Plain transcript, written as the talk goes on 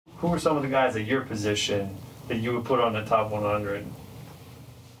Who are some of the guys at your position that you would put on the top 100?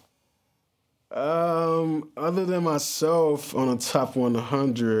 Other than myself on the top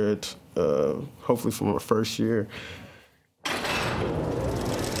 100, hopefully for my first year. I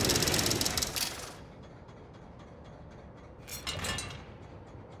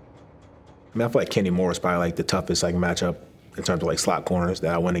mean, I feel like Kenny Moore is probably like the toughest like matchup in terms of like slot corners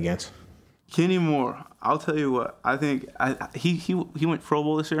that I went against. Kenny Moore, I'll tell you what, I think he went Pro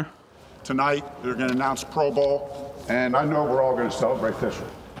Bowl this year. Tonight, they're going to announce Pro Bowl, and I know we're all going to celebrate this one.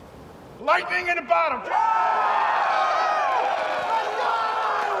 Lightning in the bottom.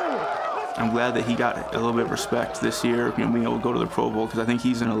 I'm glad that he got a little bit of respect this year, being able to go to the Pro Bowl, because I think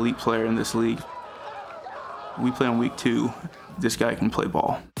he's an elite player in this league. We play on week 2. This guy can play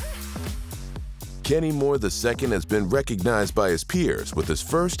ball. Kenny Moore II has been recognized by his peers with his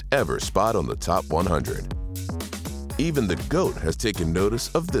first ever spot on the top 100. Even the GOAT has taken notice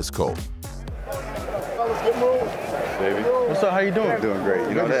of this Colt. Baby. What's up? How you doing? Doing great.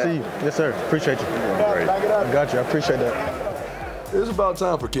 You know Good that? to see you. Yes, sir. Appreciate you. Doing great. I got you. I appreciate that. It's about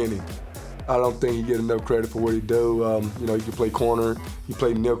time for Kenny. I don't think he get enough credit for what he do. You know, he can play corner, he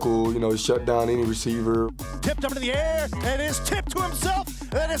play nickel, you know, he shut down any receiver. Tipped up into the air, and it's tipped to himself,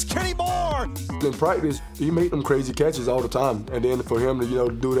 and it's Kenny Moore. In practice, he made them crazy catches all the time. And then for him to, you know,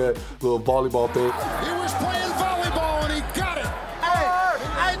 do that little volleyball thing. He was playing volleyball, and he got it. Hey,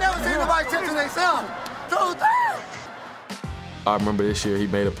 I ain't never seen nobody tipping themselves. I remember this year he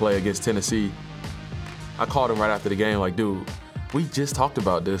made a play against Tennessee. I called him right after the game like, dude, we just talked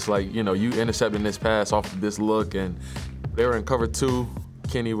about this. Like, you know, you intercepting this pass off of this look, and they were in cover 2.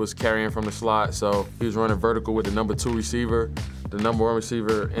 Kenny was carrying from the slot, so he was running vertical with the number 2 receiver. The number 1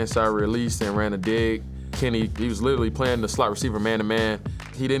 receiver inside released and ran a dig. Kenny, he was literally playing the slot receiver man-to-man.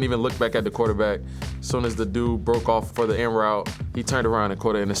 He didn't even look back at the quarterback. As soon as the dude broke off for the end route, he turned around and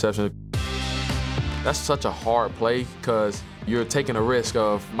caught an interception. That's such a hard play because you're taking a risk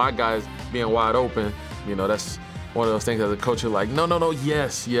of my guys being wide open. You know, that's one of those things as a coach, you're like, no,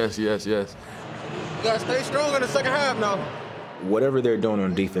 yes. You gotta stay strong in the second half now. Whatever they're doing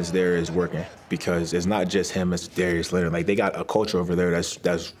on defense there is working because it's not just him, it's Darius Leonard. Like, they got a culture over there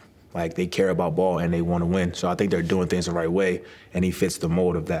that's like, they care about ball and they want to win. So I think they're doing things the right way, and he fits the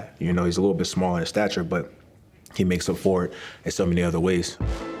mold of that. You know, he's a little bit smaller in stature, but he makes up for it in so many other ways.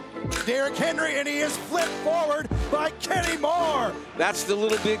 Derrick Henry, and he is flipped forward by Kenny Moore. That's the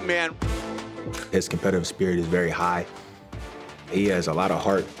little big man. His competitive spirit is very high. He has a lot of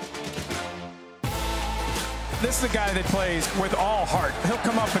heart. This is a guy that plays with all heart. He'll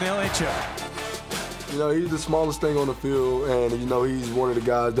come up and he'll hit you. You know, he's the smallest thing on the field, and, you know, he's one of the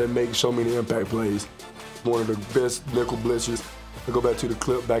guys that make so many impact plays. One of the best nickel blitzers. I go back to the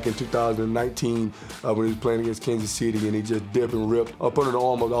clip back in 2019 when he was playing against Kansas City, and he just dipped and ripped up under the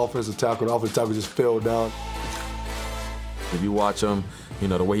arm of the offensive tackle. The offensive tackle just fell down. If you watch him, you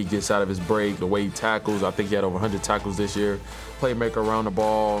know, the way he gets out of his break, the way he tackles, I think he had over 100 tackles this year. Playmaker around the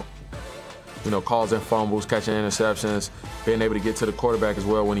ball, you know, causing fumbles, catching interceptions, being able to get to the quarterback as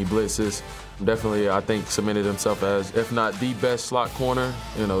well when he blitzes. Definitely, I think, cemented himself as, if not the best slot corner,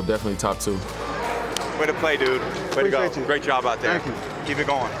 you know, definitely top 2. Way to play, dude. Way to go. Great job out there. Thank you. Keep it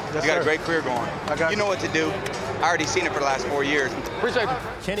going. Yes, you got sir. a great career going. You know what to do. I already seen it for the last 4 years. Appreciate you.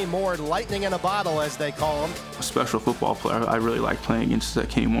 Kenny Moore, lightning in a bottle, as they call him. A special football player. I really like playing against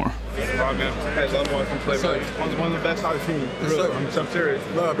Kenny Moore. One of the best I've seen. Yes, sir. I'm serious.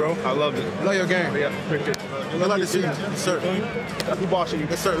 Love, bro. I loved it. Love your game. Yeah, appreciate it. Love to see you. Yes, sir. Who bossing you?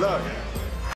 Yes, sir. Love.